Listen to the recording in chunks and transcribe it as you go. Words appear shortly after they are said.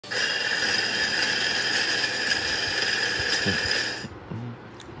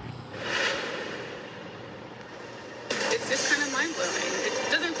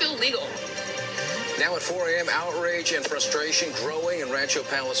Now at 4 a.m., outrage and frustration growing in Rancho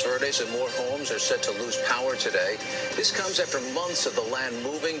Palos Verdes, and more homes are set to lose power today. This comes after months of the land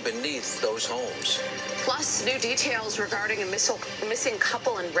moving beneath those homes. Plus, new details regarding a missing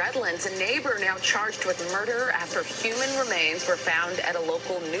couple in Redlands. A neighbor now charged with murder after human remains were found at a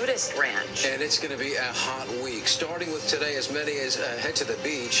local nudist ranch. And it's going to be a hot week, starting with today as many as head to the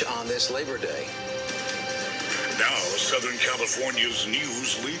beach on this Labor Day. Now, Southern California's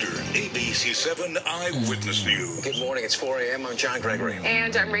news leader, ABC 7 Eyewitness News. Good morning. It's 4 a.m. I'm John Gregory.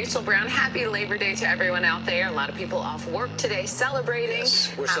 And I'm Rachel Brown. Happy Labor Day to everyone out there. A lot of people off work today celebrating.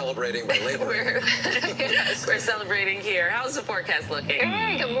 Yes, we're celebrating by Labor Day. Yes, we're celebrating here. How's the forecast looking?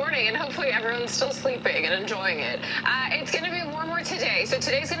 Hey, good morning, and hopefully everyone's still sleeping and enjoying it. It's going to be warmer today. So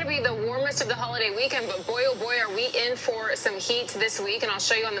today's going to be the warmest of the holiday weekend, but boy, oh boy, are we in for some heat this week, and I'll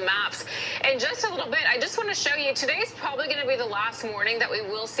show you on the maps in just a little bit. I just want to show you today's probably going to be the last morning that we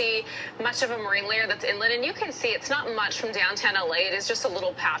will see much of a marine layer that's inland, and you can see it's not much from downtown LA. It is just a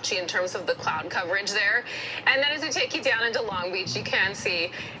little patchy in terms of the cloud coverage there. And then as we take you down into Long Beach, you can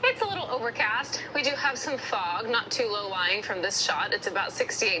see it's a little overcast. We do have some fog, not too low lying from this shot. It's about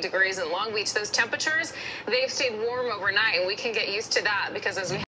 68 degrees in Long Beach. Those temperatures, they've stayed warm overnight, and we can get used to that because as we